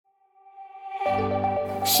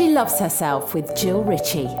She Loves Herself with Jill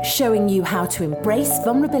Ritchie, showing you how to embrace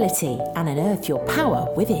vulnerability and unearth your power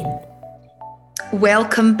within.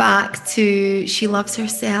 Welcome back to She Loves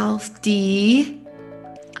Herself, Dee.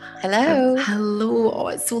 Hello. Hello. Oh,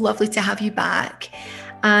 it's so lovely to have you back.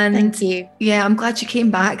 And thank you. Yeah, I'm glad you came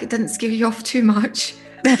back. It didn't scare you off too much.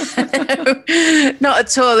 Not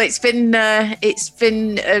at all. It's been a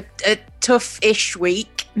tough-ish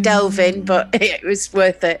week delving, but it was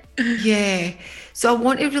worth it. Yeah. So I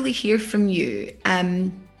want to really hear from you,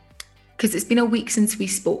 because it's been a week since we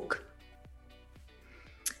spoke.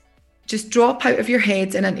 Just drop out of your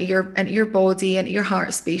head and into your body, into your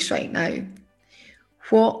heart space right now.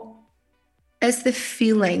 What is the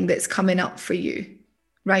feeling that's coming up for you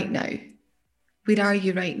right now? Where are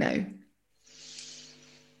you right now?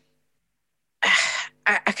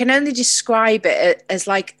 I can only describe it as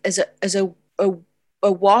a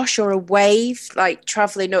wash or a wave, like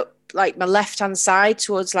traveling up like my left hand side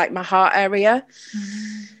towards like my heart area.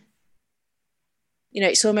 Mm-hmm. You know,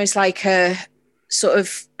 it's almost like a sort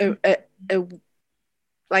of a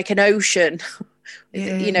like an ocean.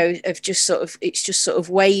 Yeah. You know, of just sort of, it's just sort of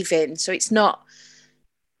waving. So it's not,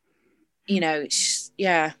 you know, it's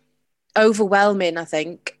overwhelming, I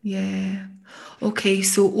think. Yeah. Okay,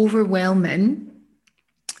 so overwhelming.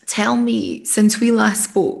 Tell me, since we last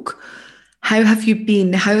spoke, how have you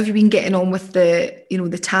been? How have you been getting on with the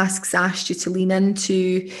tasks asked you to lean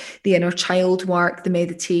into, the inner child work, the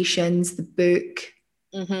meditations, the book?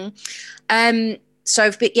 Mm-hmm.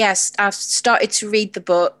 So I've started to read the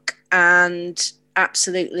book and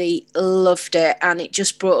absolutely loved it, and it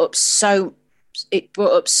just brought up so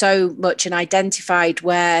much and identified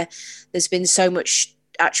where there's been so much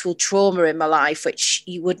actual trauma in my life, which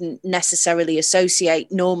you wouldn't necessarily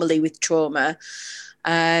associate normally with trauma.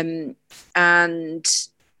 And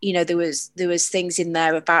you know, there was things in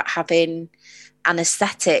there about having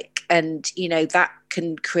anesthetic, and you know, that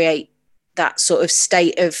can create that sort of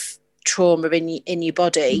state of trauma in your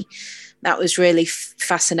body. That was really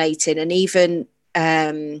fascinating. And even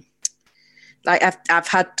like I've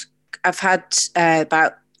had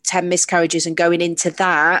about 10 miscarriages, and going into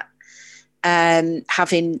that,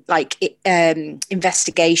 having like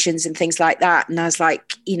investigations and things like that, and I was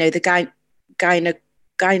like, you know, the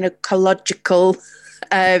gynecological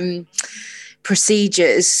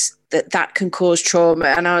procedures that can cause trauma,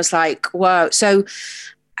 and I was like, wow. So,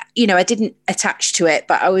 you know, I didn't attach to it,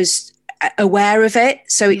 but I was aware of it.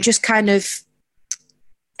 So it just kind of,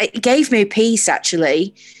 it gave me peace,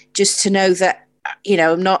 actually, just to know that, you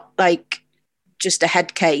know, I'm not like just a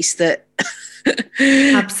head case that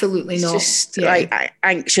absolutely not just like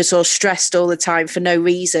anxious or stressed all the time for no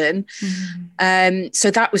reason.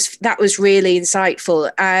 So that was really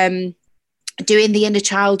insightful. Doing the inner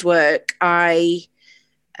child work, I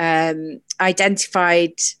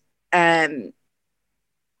identified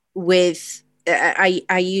with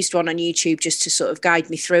I used one on YouTube just to sort of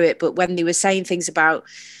guide me through it, but when they were saying things about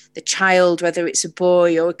the child, whether it's a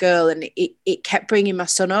boy or a girl, and it kept bringing my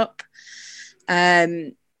son up,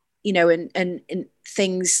 you know, and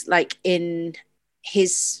things like in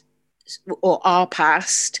his or our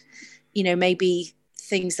past, you know, maybe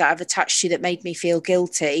things that I've attached to that made me feel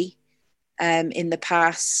guilty in the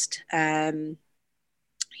past.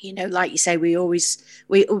 You know, like you say, we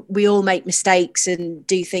all make mistakes and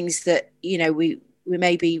do things that, you know, we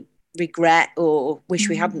maybe regret or wish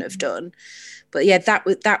we hadn't have done. But yeah,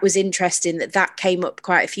 that was interesting that came up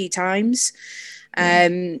quite a few times.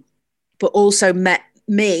 But also met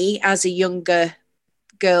me as a younger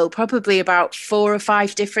girl probably about 4 or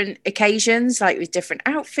 5 different occasions, like with different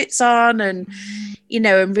outfits on, and you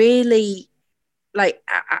know, and really like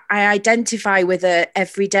I identify with her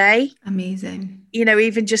every day. Amazing. You know,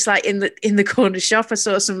 even just like in the corner shop, I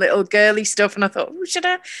saw some little girly stuff, and I thought, oh, should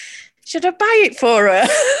I buy it for her?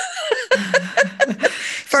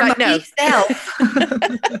 For myself.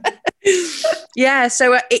 Yeah,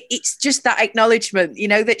 so it's just that acknowledgement, you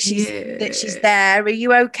know, that she's there. Are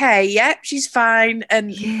you okay? Yep, she's fine.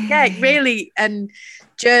 And really, and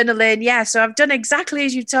journaling. Yeah, so I've done exactly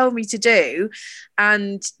as you told me to do,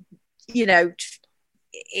 and you know,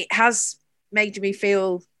 it has made me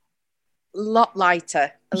feel a lot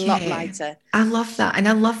lighter. I love that. And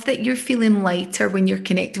I love that you're feeling lighter when you're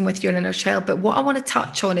connecting with your inner child. But what I want to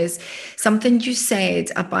touch on is something you said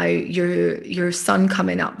about your son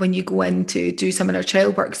coming up when you go in to do some inner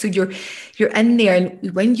child work. So you're in there,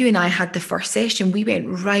 and when you and I had the first session, we went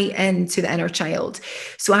right into the inner child.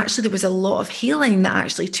 So actually there was a lot of healing that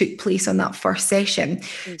actually took place on that first session.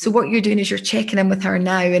 So what you're doing is you're checking in with her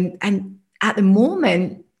now, and at the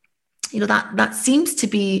moment that seems to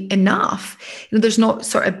be enough. There's not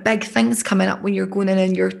sort of big things coming up when you're going in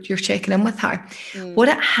and you're checking in with her. What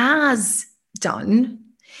it has done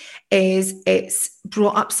is it's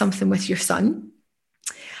brought up something with your son.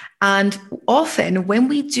 And often when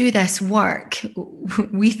we do this work,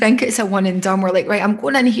 we think it's a one and done. We're like, right, I'm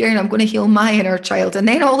going in here and I'm going to heal my inner child, and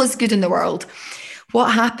then all is good in the world.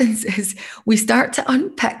 What happens is we start to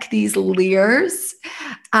unpick these layers,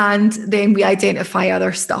 and then we identify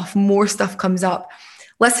other stuff. More stuff comes up.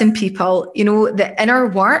 Listen, people, the inner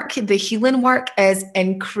work, the healing work is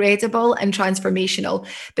incredible and transformational,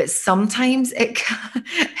 but sometimes it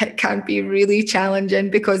can be really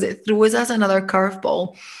challenging because it throws us another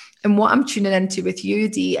curveball. And what I'm tuning into with you,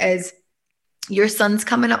 Dee, is your son's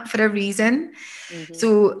coming up for a reason. Mm-hmm.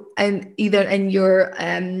 So, and either in your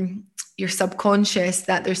subconscious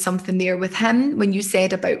that there's something there with him when you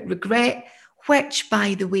said about regret, which,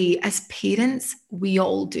 by the way, as parents, we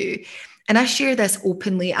all do. And I share this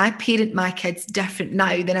openly. I parent my kids different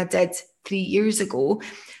now than I did 3 years ago.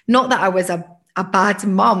 Not that I was a bad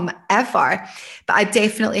mum ever, but I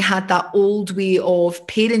definitely had that old way of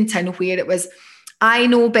parenting where it was, I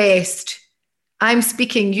know best. I'm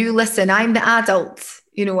speaking, you listen, I'm the adult.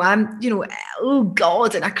 Oh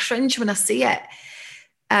God, and I cringe when I say it.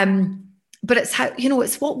 But it's how,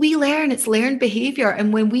 it's what we learn. It's learned behavior.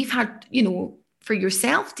 And when we've had, for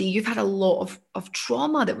yourself, Dee, you've had a lot of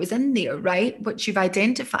trauma that was in there, right? Which you've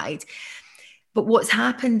identified. But what's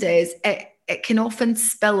happened is it can often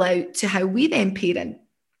spill out to how we then parent.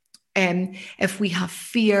 If we have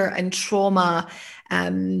fear and trauma,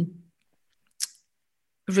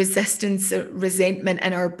 resistance, resentment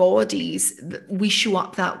in our bodies, we show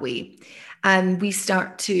up that way. And we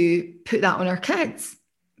start to put that on our kids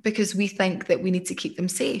because we think that we need to keep them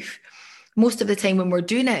safe. Most of the time when we're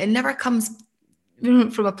doing it, it never comes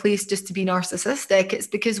from a place just to be narcissistic. It's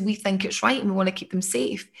because we think it's right and we want to keep them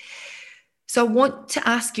safe. So I want to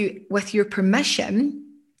ask you, with your permission,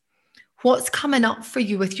 what's coming up for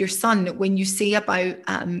you with your son when you say about,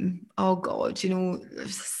 oh God,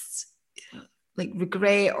 like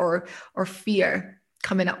regret or fear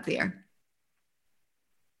coming up there?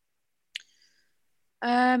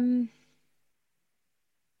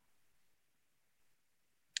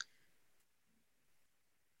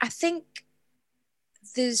 I think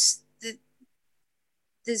there's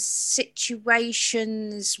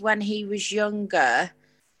situations when he was younger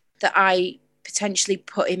that I potentially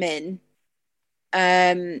put him in,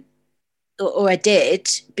 or I did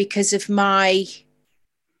because of my,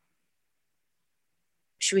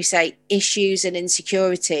 should we say, issues and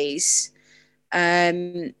insecurities.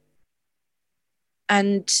 And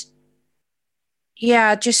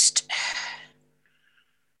yeah,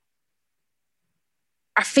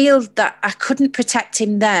 I feel that I couldn't protect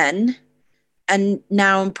him then, and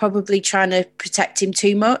now I'm probably trying to protect him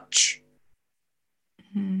too much.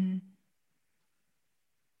 Mm-hmm.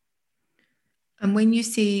 And when you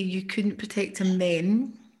say you couldn't protect him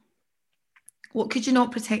then, what could you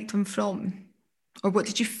not protect him from? Or what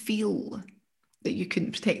did you feel that you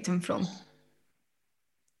couldn't protect him from?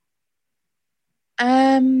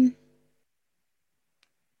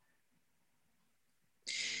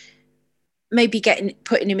 Maybe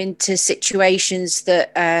putting him into situations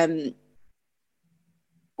that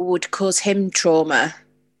would cause him trauma.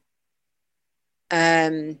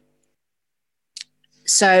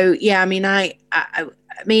 So yeah, I mean,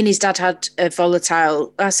 me and his dad had a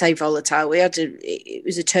volatile. I say volatile. It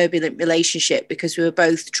was a turbulent relationship because we were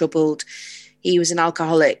both troubled. He was an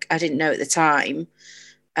alcoholic. I didn't know at the time,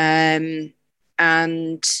 and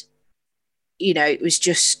it was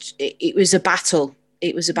just it was a battle.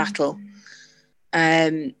 It was a battle.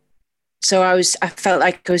 So I felt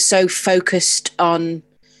like I was so focused on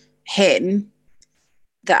him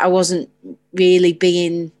that I wasn't really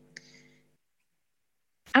being,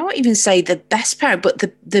 I won't even say the best parent, but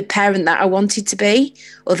the parent that I wanted to be,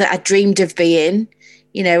 or that I dreamed of being.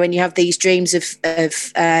 When you have these dreams of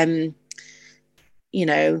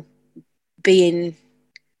being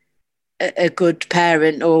a good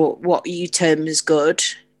parent, or what you term as good.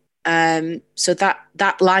 So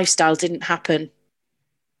that lifestyle didn't happen.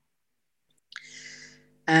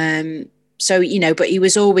 But he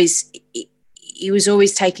was always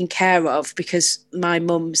taken care of because my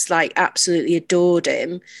mum's like absolutely adored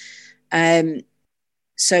him.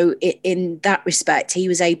 So in that respect, he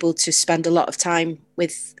was able to spend a lot of time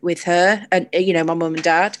with her and, my mum and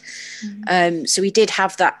dad. Mm-hmm. So he did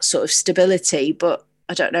have that sort of stability, but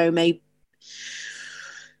I don't know, maybe.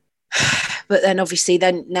 But then obviously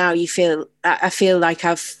now I feel like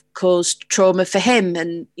I've caused trauma for him,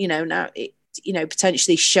 and, now it,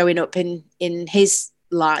 potentially showing up in his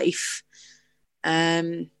life.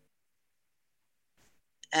 And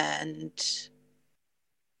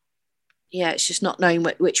yeah, it's just not knowing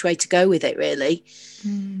which way to go with it, really.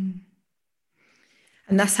 And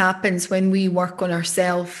this happens when we work on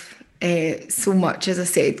ourselves. So much, as I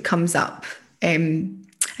said, comes up, and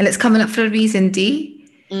it's coming up for a reason, Dee.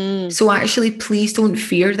 So actually, please don't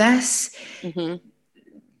fear this.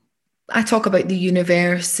 I talk about the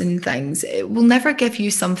universe and things. It will never give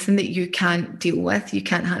you something that you can't deal with, you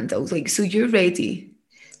can't handle. Like, so you're ready.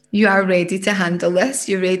 You are ready to handle this.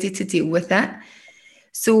 You're ready to deal with it.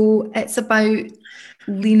 So it's about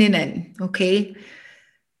leaning in, okay?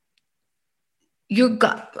 Your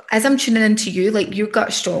gut, as I'm tuning into you, like your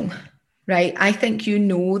gut's strong, right? I think you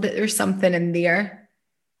know that there's something in there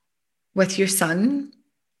with your son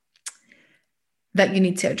that you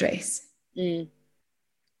need to address.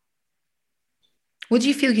 What do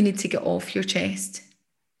you feel you need to get off your chest?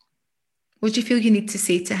 What do you feel you need to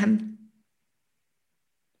say to him?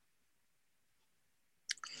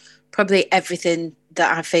 Probably everything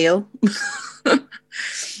that I feel.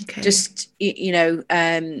 Okay. Just,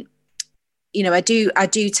 I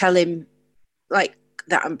do tell him like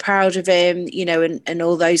that I'm proud of him, and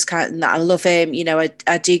all those and that I love him,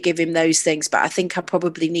 I do give him those things, but I think I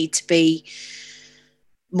probably need to be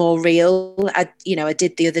more real. I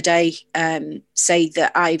did the other day say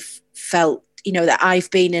that I've felt, that I've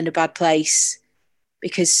been in a bad place,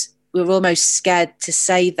 because we're almost scared to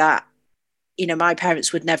say that. My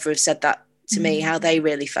parents would never have said that to me, how they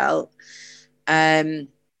really felt,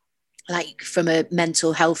 like from a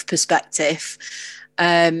mental health perspective.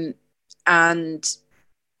 And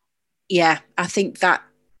yeah, I think that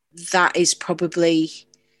is probably,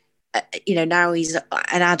 now he's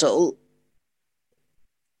an adult,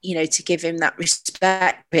 to give him that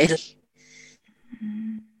respect, really.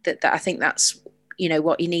 That I think that's,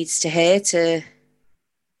 what he needs to hear,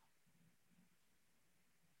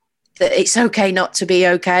 that it's okay not to be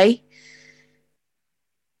okay.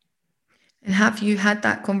 And have you had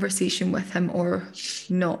that conversation with him or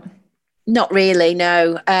not? Not really,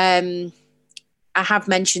 no. I have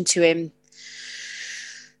mentioned to him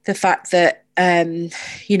the fact that,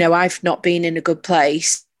 I've not been in a good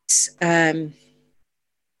place. I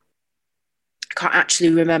can't actually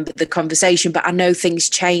remember the conversation, but I know things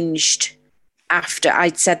changed after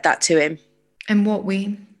I'd said that to him. In what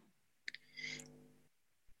way?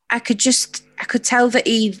 I could tell that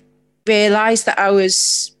he realised that I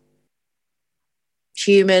was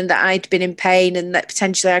human, that I'd been in pain, and that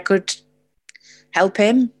potentially I could help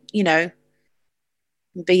him, and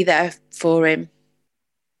be there for him.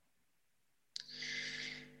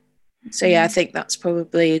 So yeah, I think that's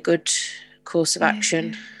probably a good course of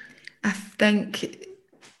action. I think,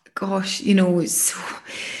 gosh,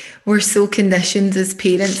 we're so conditioned as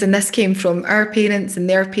parents, and this came from our parents and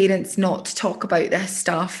their parents, not to talk about this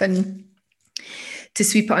stuff and to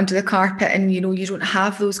sweep it under the carpet. And, you don't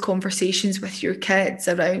have those conversations with your kids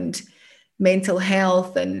around mental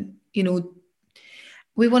health. And,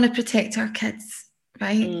 we want to protect our kids,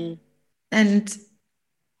 right? And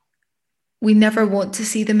we never want to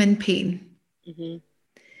see them in pain.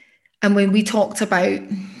 And when we talked about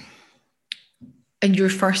in your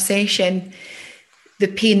first session, the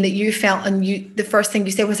pain that you felt, and the first thing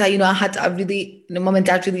you said was that, I had a really, mum and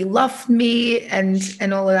dad really loved me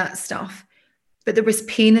and all of that stuff. But there was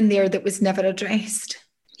pain in there that was never addressed.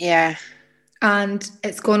 Yeah. And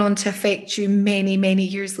it's gone on to affect you many, many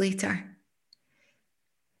years later.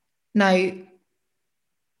 Now,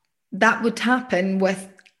 that would happen with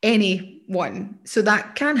anyone. So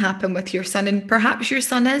that can happen with your son. And perhaps your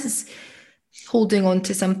son is holding on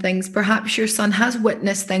to some things. Perhaps your son has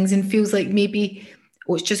witnessed things and feels like maybe,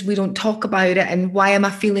 it's just we don't talk about it. And why am I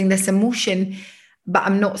feeling this emotion, but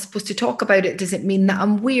I'm not supposed to talk about it? Does it mean that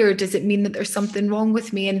I'm weird? Does it mean that there's something wrong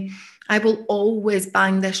with me? And I will always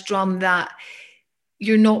bang this drum that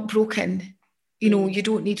you're not broken. You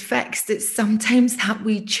don't need fixed. It's sometimes that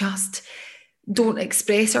we just don't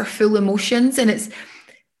express our full emotions, and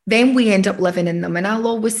then we end up living in them. And I'll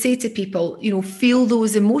always say to people, feel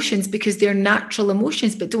those emotions because they're natural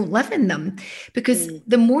emotions, but don't live in them, because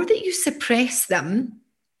the more that you suppress them,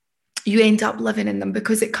 you end up living in them,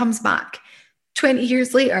 because it comes back 20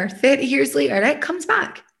 years later, 30 years later, it comes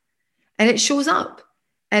back and it shows up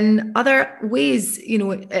in other ways, in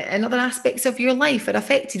other aspects of your life are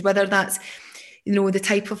affected, whether that's, the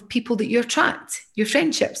type of people that you attract, your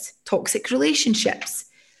friendships, toxic relationships,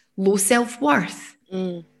 low self-worth,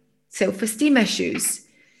 self-esteem issues,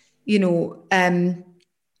 and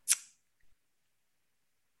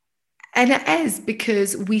it is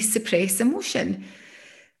because we suppress emotion.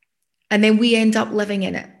 And then we end up living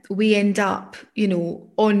in it. We end up,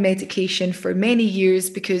 on medication for many years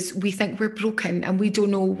because we think we're broken and we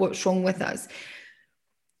don't know what's wrong with us.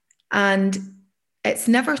 And it's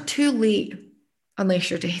never too late, unless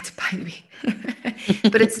you're dead, by the way.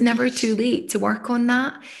 But it's never too late to work on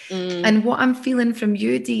that. And what I'm feeling from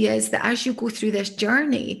you, Dee, is that as you go through this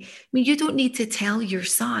journey, you don't need to tell your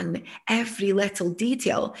son every little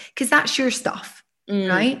detail because that's your stuff,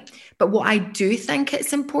 right? But what I do think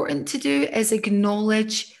it's important to do is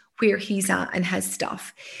acknowledge where he's at and his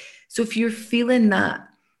stuff. So if you're feeling that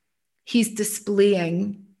he's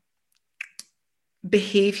displaying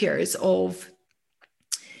behaviors of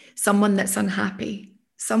someone that's unhappy,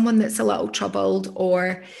 someone that's a little troubled,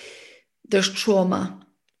 or there's trauma,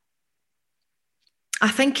 I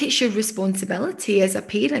think it's your responsibility as a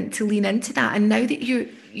parent to lean into that. And now that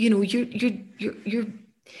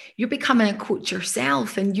you're becoming a coach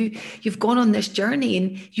yourself, and you've gone on this journey,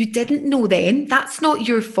 and you didn't know then. That's not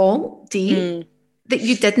your fault, Dee, that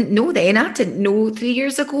you didn't know then. I didn't know 3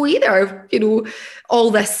 years ago either,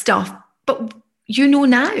 all this stuff. But you know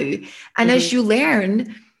now. And as you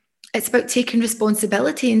learn, it's about taking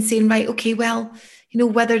responsibility and saying, right, okay, well,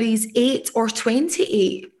 whether he's 8 or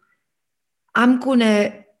 28, I'm going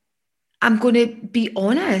to be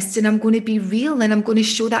honest, and I'm going to be real, and I'm going to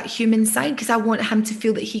show that human side, because I want him to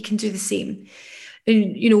feel that he can do the same.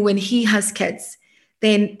 And, when he has kids,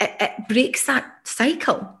 then it breaks that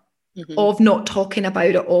cycle of not talking about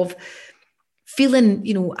it, of feeling,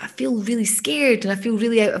 I feel really scared and I feel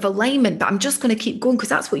really out of alignment, but I'm just going to keep going because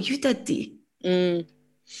that's what you did, Dee.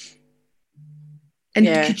 And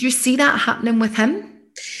could you see that happening with him?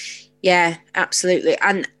 Yeah, absolutely.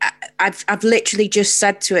 And I've literally just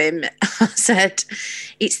said to him, I said,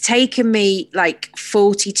 it's taken me like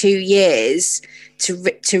 42 years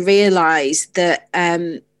to realize that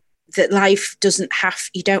that life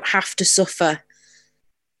you don't have to suffer,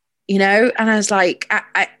 And I was like,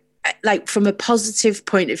 I like, from a positive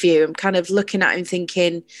point of view, I'm kind of looking at him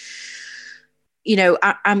thinking,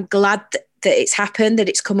 I'm glad that it's happened, that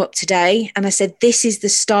it's come up today. And I said, this is the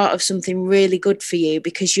start of something really good for you,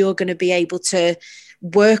 because you're going to be able to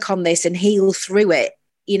work on this and heal through it,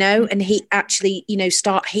 and he actually,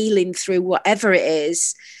 start healing through whatever it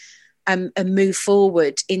is, and move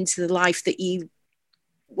forward into the life that you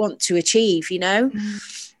want to achieve,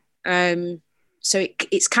 So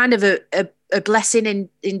it's kind of a blessing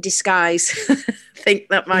in disguise. I think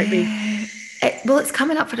that might be. It's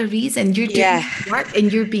coming up for a reason. You're doing work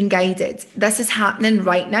and you're being guided. This is happening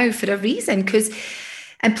right now for a reason.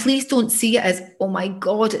 And please don't see it as, oh my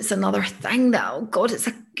God, it's another thing that, oh God, it's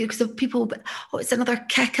because of people, but it's another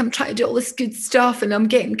kick. I'm trying to do all this good stuff and I'm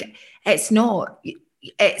getting, it's not.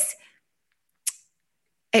 It's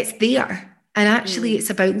there. And actually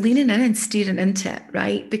it's about leaning in and steering into it,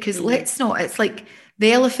 right? Because it's like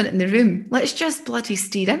the elephant in the room. Let's just bloody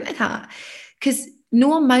steer into that. Because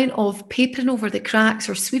no amount of papering over the cracks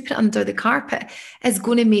or sweeping it under the carpet is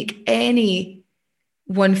going to make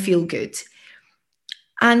anyone feel good.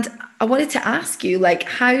 And I wanted to ask you,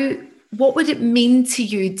 what would it mean to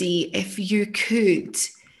you, Dee, if you could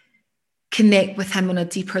connect with him on a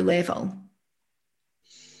deeper level?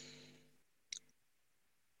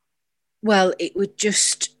 Well, it would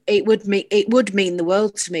mean the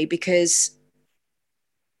world to me, because,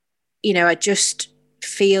 I just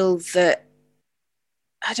feel that,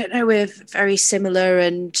 I don't know, we're very similar,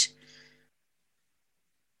 and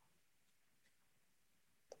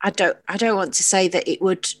I don't want to say that it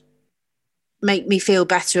would make me feel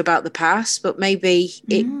better about the past, but maybe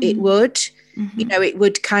it would.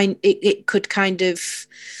 It could kind of,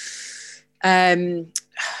 I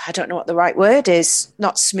don't know what the right word is,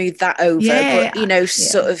 not smooth that over, but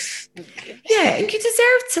sort of. Yeah, you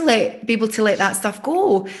deserve to be able to let that stuff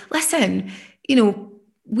go. Listen,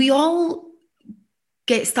 we all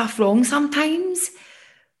get stuff wrong sometimes,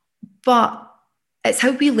 but it's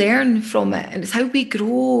how we learn from it, and it's how we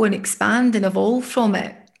grow and expand and evolve from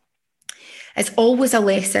it. It's always a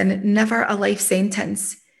lesson, never a life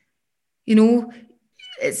sentence.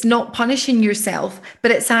 It's not punishing yourself,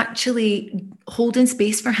 but it's actually holding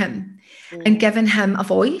space for him and giving him a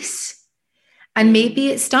voice. And maybe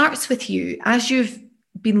it starts with you, as you've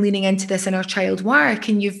been leaning into this inner child work,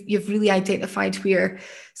 and you've really identified where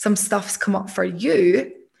some stuff's come up for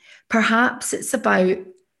you. Perhaps it's about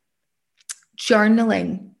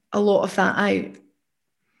journaling a lot of that out.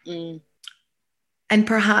 And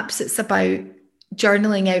perhaps it's about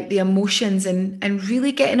journaling out the emotions and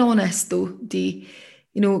really getting honest, though, Dee,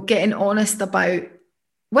 getting honest about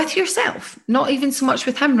with yourself, not even so much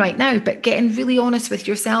with him right now, but getting really honest with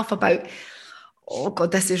yourself about, oh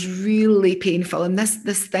God, this is really painful. And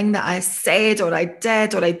this thing that I said or I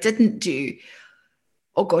did or I didn't do,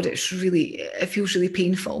 oh God, it feels really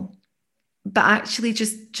painful. But actually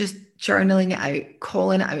just journaling it out,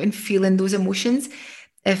 calling it out and feeling those emotions.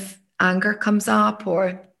 If anger comes up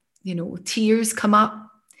or, tears come up,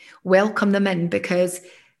 welcome them in, because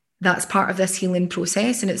that's part of this healing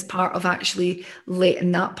process, and it's part of actually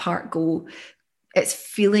letting that part go. It's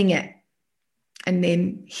feeling it and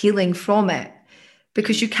then healing from it,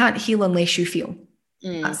 because you can't heal unless you feel.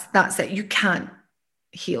 That's it. You can't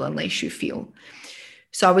heal unless you feel.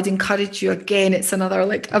 So I would encourage you, again, it's another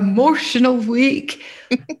emotional week,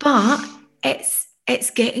 but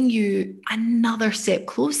it's getting you another step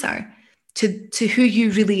closer to who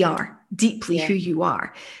you really are, deeply who you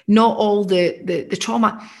are, not all the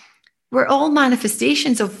trauma. We're all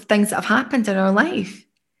manifestations of things that have happened in our life,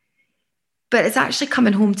 but it's actually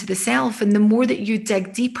coming home to the self. And the more that you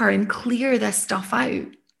dig deeper and clear this stuff out,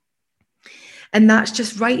 and that's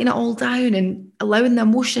just writing it all down and allowing the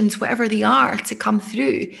emotions, whatever they are, to come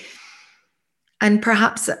through. And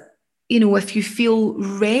perhaps, if you feel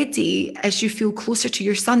ready, as you feel closer to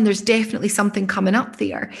your son, there's definitely something coming up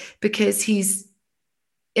there, because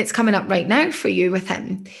it's coming up right now for you with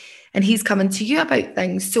him, and he's coming to you about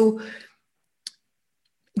things. So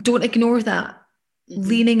don't ignore that.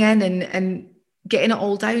 Leaning in and getting it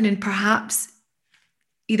all down, and perhaps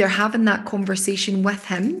either having that conversation with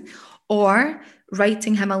him or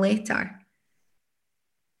writing him a letter.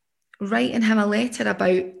 Writing him a letter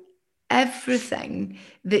about everything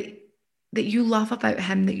that you love about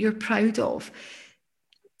him, that you're proud of.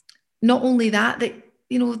 Not only that,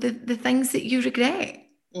 the things that you regret.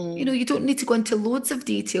 You don't need to go into loads of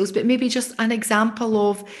details, but maybe just an example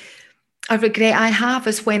of a regret I have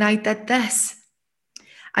is when I did this.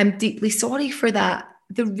 I'm deeply sorry for that.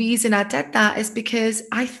 The reason I did that is because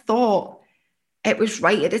I thought it was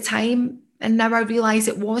right at the time, and now I realize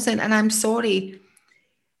it wasn't, and I'm sorry.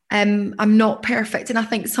 I'm not perfect, and I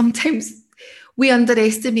think sometimes we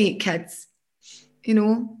underestimate kids.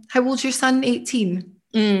 How old's your son? 18?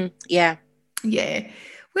 Yeah. Yeah.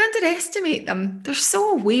 We underestimate them. They're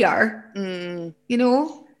so aware, and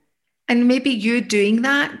maybe you doing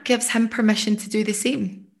that gives him permission to do the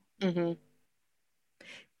same. A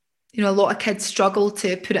lot of kids struggle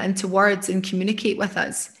to put it into words and communicate with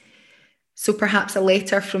us. So perhaps a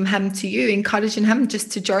letter from him to you, encouraging him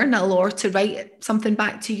just to journal or to write something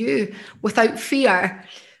back to you without fear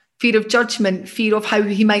of judgment, fear of how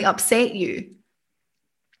he might upset you.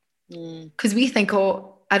 Because we think,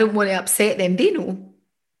 oh, I don't want to upset them. They know.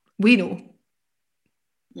 We know.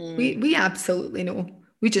 We absolutely know.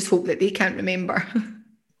 We just hope that they can't remember.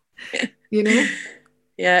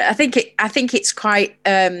 Yeah, I think it's quite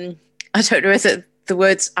I don't know whether the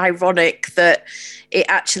word's ironic that it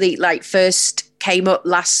actually first came up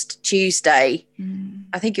last Tuesday.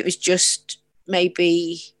 I think it was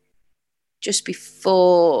maybe just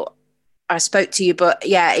before I spoke to you, but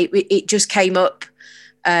yeah, it just came up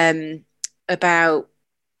about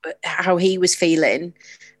how he was feeling,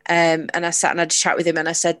 and I sat and I had a chat with him, and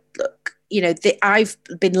I said, look, I've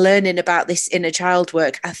been learning about this inner child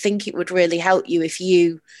work. I think it would really help you if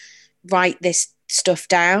you write this stuff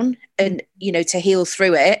down and, to heal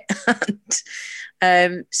through it.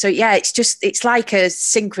 And, so yeah, it's like a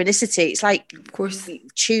synchronicity. It's like, of course,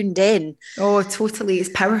 tuned in. Oh, totally. It's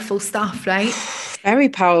powerful stuff, right? Very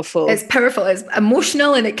powerful. It's powerful. It's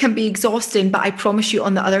emotional and it can be exhausting, but I promise you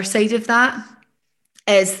on the other side of that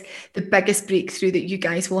is the biggest breakthrough that you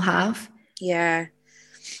guys will have. Yeah.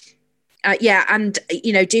 And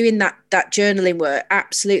doing that journaling work,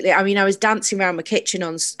 absolutely. I mean, I was dancing around my kitchen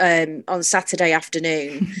on Saturday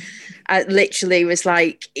afternoon. I literally was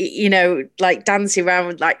dancing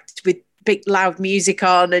around with big loud music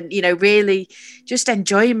on, and really just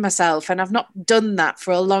enjoying myself. And I've not done that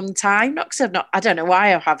for a long time. Not because I don't know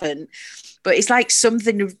why I haven't, but it's like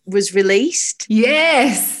something was released.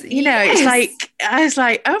 Yes, It's like I was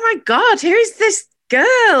like, oh my God, who is this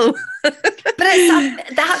girl? But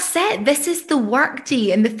that's it. This is the work,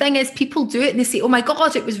 Dee. And the thing is, people do it and they say, oh my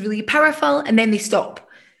God, it was really powerful. And then they stop.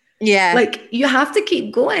 Yeah. You have to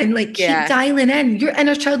keep going, keep dialing in your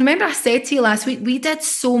inner child. Remember I said to you last week, we did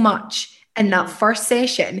so much in that first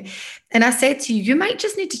session. And I said to you, you might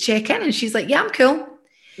just need to check in. And she's like, yeah, I'm cool.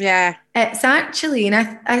 Yeah. It's actually,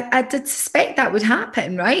 and I did suspect that would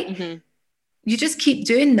happen, right? Mm-hmm. You just keep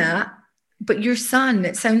doing that. But your son,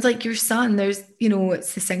 it sounds like your son, there's,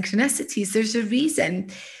 it's the synchronicities. There's a reason.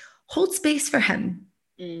 Hold space for him.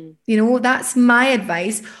 That's my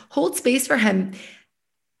advice. Hold space for him.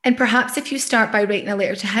 And perhaps if you start by writing a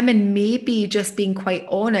letter to him and maybe just being quite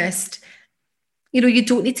honest You know, you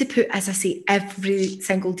don't need to put, as I say, every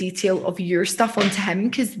single detail of your stuff onto him,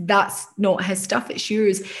 because that's not his stuff, it's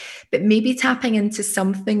yours. But maybe tapping into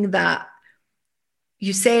something that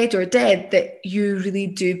you said or did that you really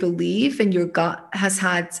do believe and your gut has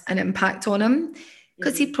had an impact on him,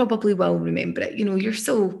 because he probably will remember it. You know, you're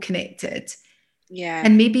so connected. Yeah.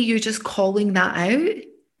 And maybe you just calling that out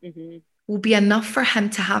will be enough for him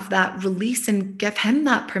to have that release and give him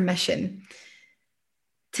that permission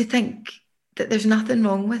to think that there's nothing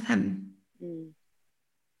wrong with him. You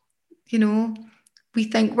know, we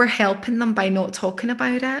think we're helping them by not talking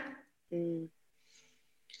about it.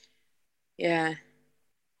 Yeah.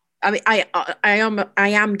 I mean, I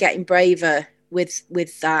am getting braver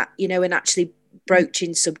with that, you know, and actually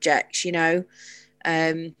broaching subjects, you know,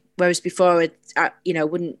 whereas before, I you know,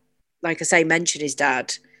 wouldn't, like I say, mention his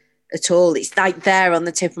dad at all. It's like there on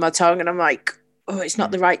the tip of my tongue, and I'm like, oh, it's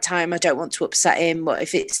not the right time. I don't want to upset him. What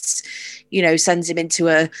if it's, you know, sends him into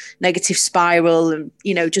a negative spiral, and,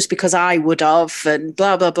 you know, just because I would have, and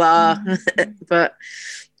blah blah blah. but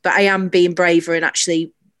I am being braver and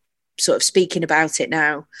actually sort of speaking about it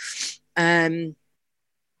now,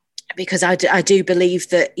 because I do believe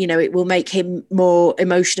that, you know, it will make him more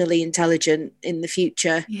emotionally intelligent in the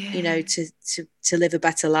future, you know, to live a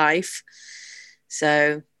better life.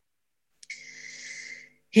 So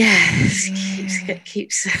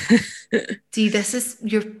keeps See, this is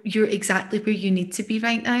you're exactly where you need to be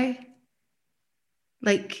right now.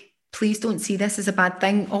 Like, please don't see this as a bad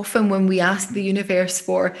thing. Often when we ask the universe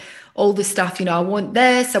for all the stuff, you know, I want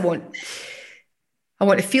this, I want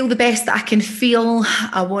to feel the best that I can feel,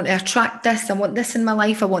 I want to attract this, I want this in my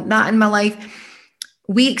life, I want that in my life.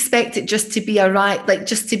 We expect it just to be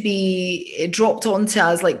just to be dropped onto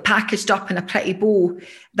us, like packaged up in a pretty bow.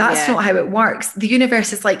 That's not how it works. The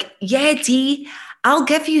universe is like, yeah, Dee, I'll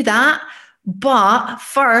give you that. But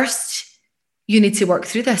first, you need to work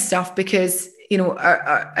through this stuff, because, you know,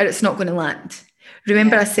 it's not going to land.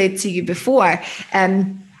 Remember, I said to you before,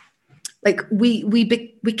 like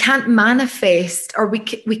we can't manifest, or we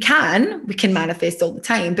can manifest all the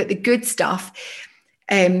time, but the good stuff,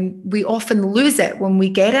 we often lose it when we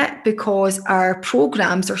get it, because our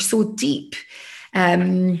programs are so deep,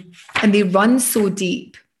 and they run so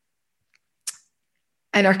deep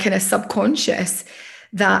in our kind of subconscious,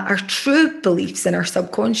 that our true beliefs in our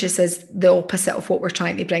subconscious is the opposite of what we're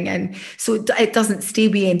trying to bring in. So it doesn't stay.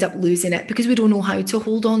 We end up losing it because we don't know how to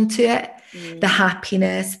hold on to it. The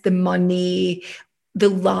happiness, the money, the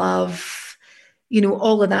love, you know,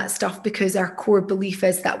 all of that stuff, because our core belief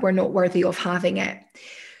is that we're not worthy of having it.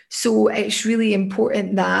 So it's really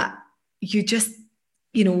important that you just,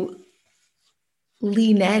 you know,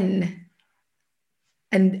 lean in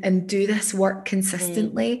and do this work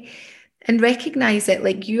consistently, and recognize it.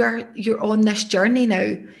 Like, you're on this journey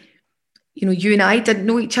now. You know, you and I didn't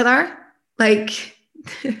know each other. Like,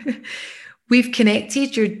 we've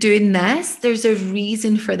connected, you're doing this. There's a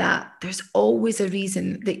reason for that. There's always a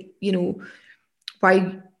reason that, you know,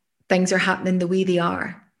 why things are happening the way they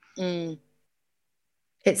are.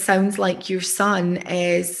 It sounds like your son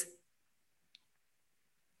is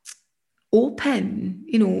open,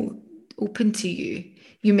 you know, open to you.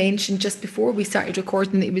 You mentioned just before we started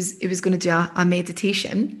recording that it was going to do a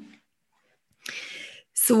meditation.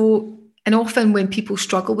 So, and often when people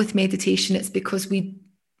struggle with meditation, it's because we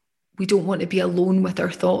don't want to be alone with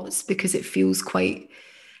our thoughts, because it feels quite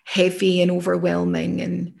heavy and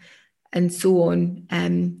overwhelming and so on.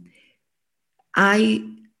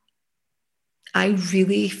 I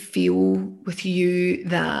really feel with you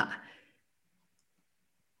that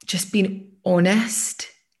just being honest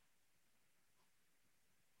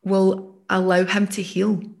will allow him to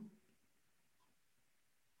heal.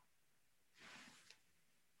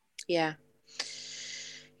 Yeah,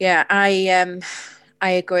 I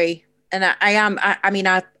agree, and I mean,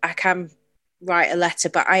 I can write a letter,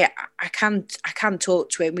 but I can talk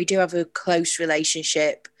to him. We do have a close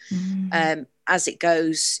relationship, as it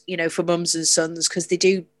goes, you know, for mums and sons, because they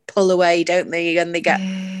do pull away, don't they, and they get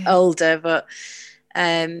older. But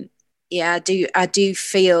I do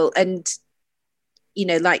feel, and, you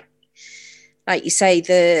know, like you say,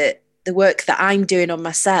 the work that I'm doing on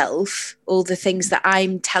myself, all the things that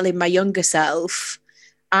I'm telling my younger self,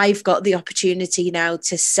 I've got the opportunity now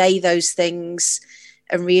to say those things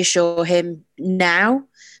and reassure him now,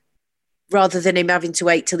 rather than him having to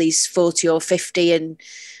wait till he's 40 or 50 and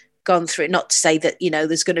gone through it. Not to say that, you know,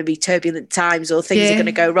 there's going to be turbulent times or things are going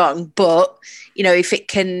to go wrong, but, you know, if it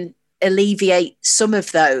can alleviate some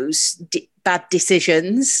of those bad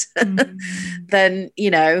decisions, then, you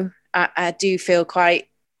know, I do feel quite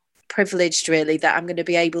privileged, really, that I'm going to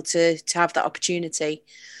be able to have that opportunity.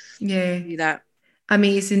 Yeah. To do that.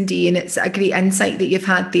 Amazing, Dee. And it's a great insight that you've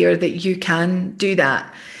had there, that you can do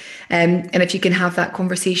that. And if you can have that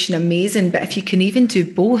conversation, amazing. But if you can even do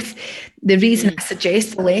both, the reason I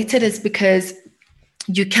suggest the letter is because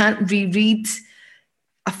you can't reread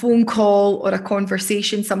a phone call or a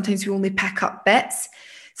conversation. Sometimes we only pick up bits.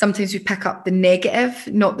 Sometimes we pick up the negative,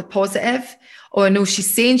 not the positive. Oh, no,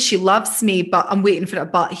 she's saying she loves me, but I'm waiting for a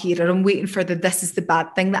but here, or I'm waiting for this is the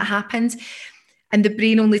bad thing that happened. And the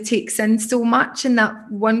brain only takes in so much in that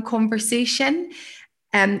one conversation.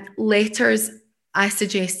 Letters, I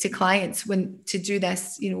suggest to clients to do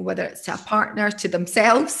this, whether it's to a partner, to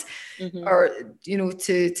themselves, or,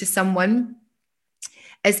 to someone,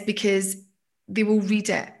 is because they will read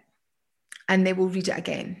it and they will read it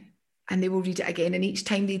again and they will read it again. And each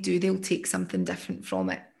time they do, they'll take something different from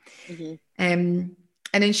it. And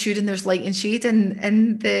ensuring there's light and shade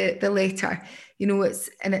in the letter,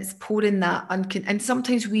 it's pouring that. And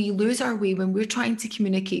sometimes we lose our way when we're trying to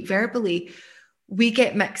communicate verbally. We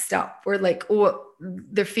get mixed up. We're like, oh,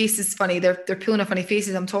 their face is funny. They're pulling a funny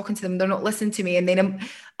faces. I'm talking to them. They're not listening to me. And then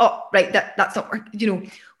that's not work.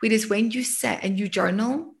 Whereas when you sit and you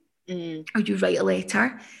journal or you write a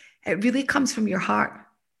letter, it really comes from your heart.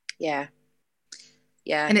 Yeah.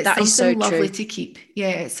 And it's something so lovely to keep. Yeah,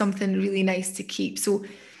 it's something really nice to keep. So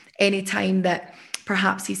anytime that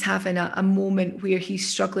perhaps he's having a moment where he's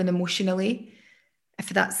struggling emotionally, if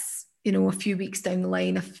that's, a few weeks down the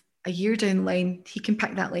line, if a year down the line, he can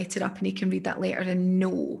pick that letter up and he can read that letter and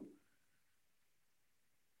know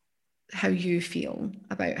how you feel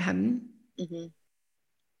about him.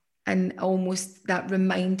 And almost that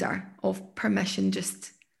reminder of permission,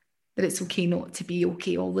 just that it's okay not to be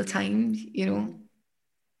okay all the time,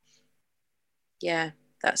 Yeah,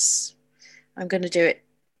 I'm going to do it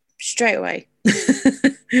straight away.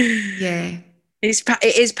 Yeah.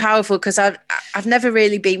 It is powerful because I've never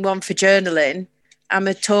really been one for journaling. I'm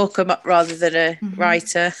a talker rather than a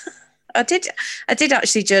writer. I did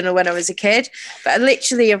actually journal when I was a kid, but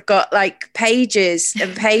I've got like pages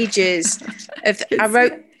and pages of.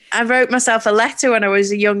 I wrote myself a letter when I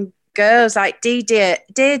was a young girl. I was like, dear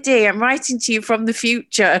Dee, I'm writing to you from the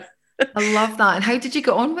future. I love that. And how did you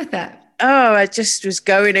get on with it? Oh, I just was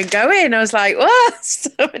going and going. I was like, what?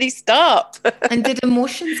 Somebody stop. And did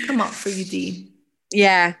emotions come up for you, Dee?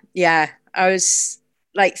 Yeah. I was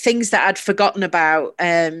like things that I'd forgotten about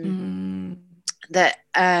that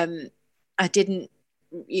I didn't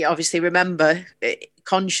obviously remember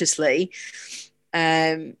consciously.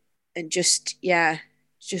 And just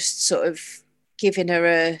sort of giving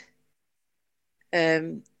her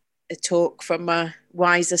a talk from my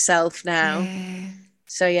wiser self now. Yeah.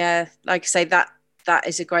 So yeah, like I say, that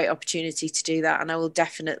is a great opportunity to do that, and I will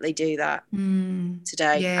definitely do that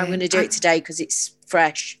today. Yeah. I'm going to do it today because it's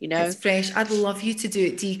fresh, It's fresh. I'd love you to do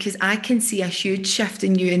it, Dee, because I can see a huge shift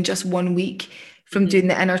in you in just 1 week from doing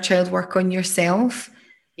the inner child work on yourself.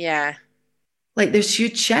 Yeah. Like there's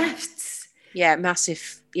huge shifts. Yeah,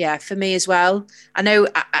 massive. Yeah, for me as well. I know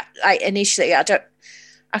I initially, I can't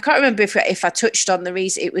remember if I touched on the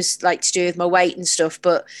reason. It was like to do with my weight and stuff,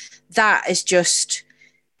 but that is just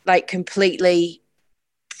like completely,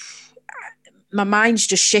 my mind's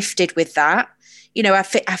just shifted with that. I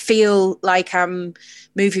feel like I'm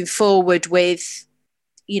moving forward with,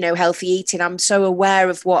 healthy eating. I'm so aware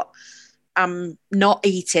of what I'm not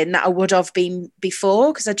eating that I would have been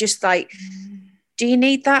before, because I just like, do you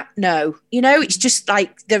need that? No. It's just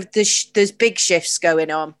like there's big shifts going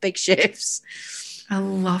on, big shifts. I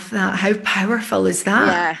love that. How powerful is that?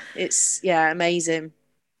 Yeah, it's amazing.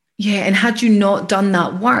 Yeah, and had you not done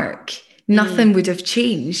that work, nothing would have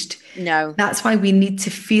changed. No. That's why we need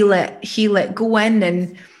to feel it, heal it, go in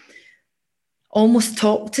and almost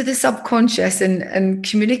talk to the subconscious and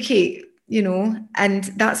communicate, and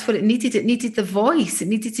that's what it needed. It needed the voice. It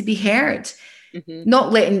needed to be heard.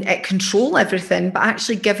 Not letting it control everything, but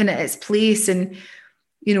actually giving it its place and,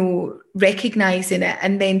 recognizing it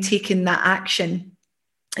and then taking that action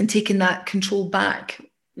and taking that control back.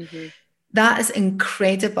 That is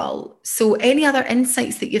incredible. So any other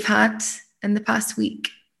insights that you've had in the past week?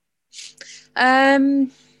 I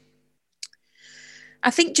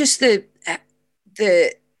think just I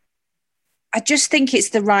just think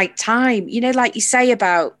it's the right time, like you say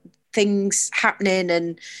about things happening.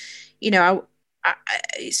 And,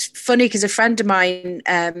 it's funny because a friend of mine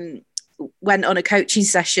went on a coaching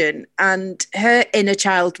session and her inner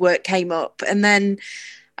child work came up. And then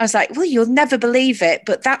I was like, well, you'll never believe it,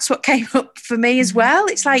 but that's what came up for me as well.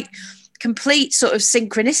 It's like complete sort of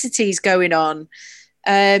synchronicities going on,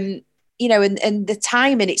 and the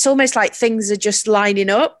timing. It's almost like things are just lining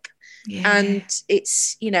up, and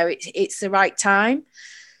it's, it's the right time.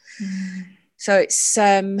 So it's,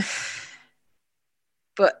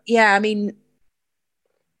 but yeah, I mean,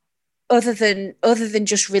 other than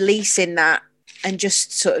just releasing that and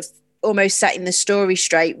just sort of almost setting the story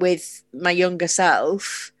straight with my younger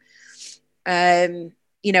self, you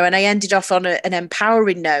know, and I ended off on an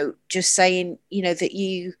empowering note, just saying, you know, that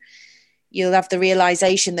you'll have the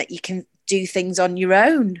realization that you can do things on your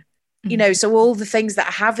own. You know, so all the things that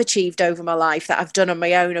I have achieved over my life that I've done on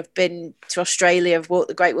my own, I've been to Australia, I've walked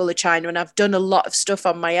the Great Wall of China, and I've done a lot of stuff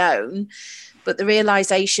on my own. But the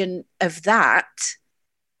realization of that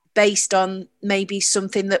based on maybe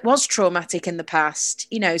something that was traumatic in the past,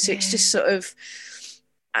 you know, so it's just sort of,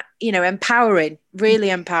 you know, empowering, really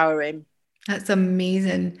empowering. That's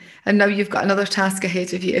amazing. And now you've got another task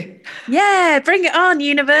ahead of you. Yeah, bring it on,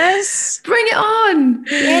 universe. Bring it on.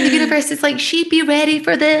 Yeah, the universe is like, she'd be ready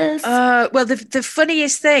for this. Well, the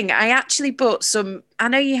funniest thing, I actually bought some, I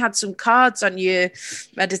know you had some cards on your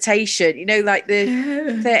meditation, you know, like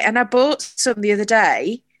and I bought some the other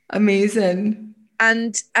day. Amazing.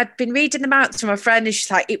 And I'd been reading them out to my friend, and she's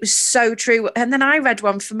like, it was so true. And then I read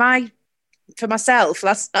one for myself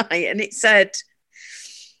last night, and it said,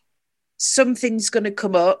 something's going to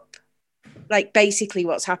come up, like basically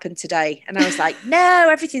what's happened today. And I was like, no,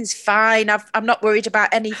 everything's fine. I'm not worried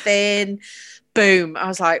about anything. Boom. I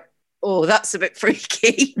was like, oh, that's a bit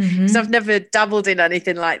freaky, because I've never dabbled in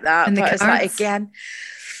anything like that. And but I was like, again,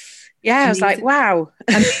 yeah, I was like, wow.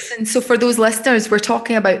 Amazing. So for those listeners, we're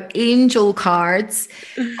talking about angel cards,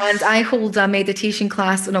 and I hold a meditation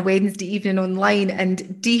class on a Wednesday evening online,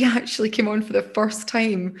 and Dee actually came on for the first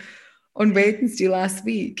time on Wednesday last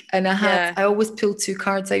week, and I always pull 2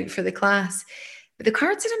 cards out for the class. But the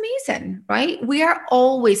cards are amazing, right? We are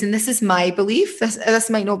always, and this is my belief, this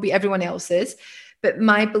might not be everyone else's, but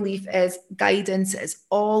my belief is guidance is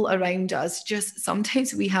all around us. Just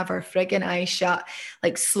sometimes we have our friggin' eyes shut,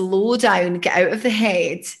 like slow down, get out of the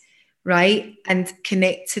head, right? And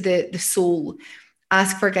connect to the soul.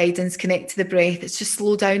 Ask for guidance, connect to the breath. It's just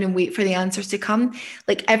slow down and wait for the answers to come.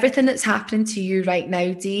 Like everything that's happening to you right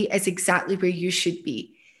now, Dee, is exactly where you should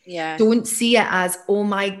be. Yeah. Don't see it as, oh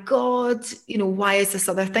my God, you know, why is this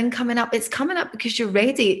other thing coming up? It's coming up because you're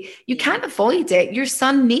ready. You can't avoid it. Your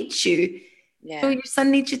son needs you. Yeah. So your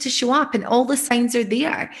son needs you to show up, and all the signs are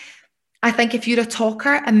there. I think if you're a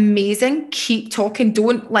talker, amazing. Keep talking.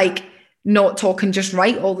 Don't like not talking, just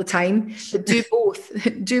write all the time, but do both.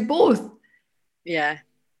 Do both. Yeah.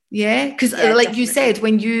 Yeah. Because like definitely. You said,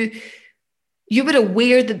 when you were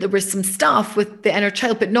aware that there was some stuff with the inner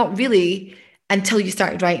child, but not really until you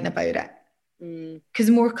started writing about it. Because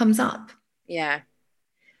more comes up. Yeah.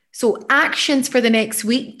 So actions for the next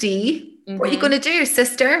week, Dee. What are you going to do,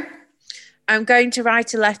 sister? I'm going to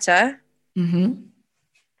write a letter. I'm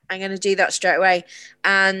going to do that straight away.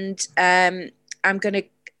 And I am going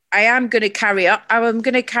to carry on. I'm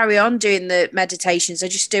going to carry on doing the meditations. I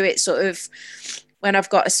just do it sort of when I've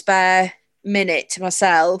got a spare minute to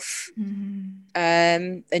myself,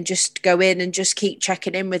 and just go in and just keep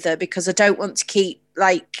checking in with her, because I don't want to keep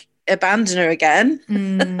like abandon her again.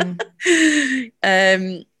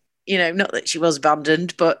 You know, not that she was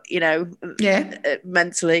abandoned, but you know,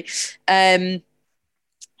 mentally.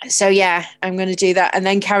 So yeah, I'm going to do that, and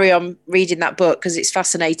then carry on reading that book, because it's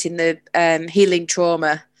fascinating, the healing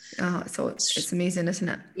trauma. Oh, so it's amazing, isn't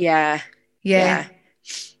it? Yeah.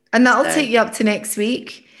 And that'll take you up to next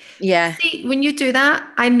week. Yeah. See, when you do that,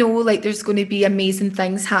 I know like there's going to be amazing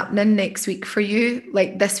things happening next week for you,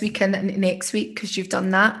 like this weekend and next week, because you've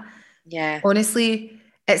done that. Yeah. Honestly,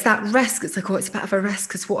 it's that risk. It's like, oh, it's a bit of a risk,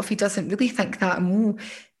 because what if he doesn't really think that? And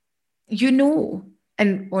you know,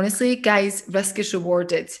 and honestly, guys, risk is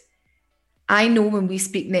rewarded. I know when we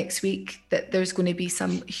speak next week that there's going to be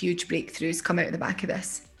some huge breakthroughs come out of the back of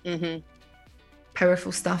this.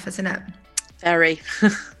 Powerful stuff, isn't it? Very.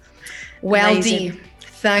 Well, Dee,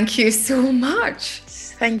 thank you so much.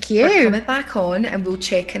 Thank you for coming back on, and we'll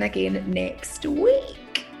check in again next week.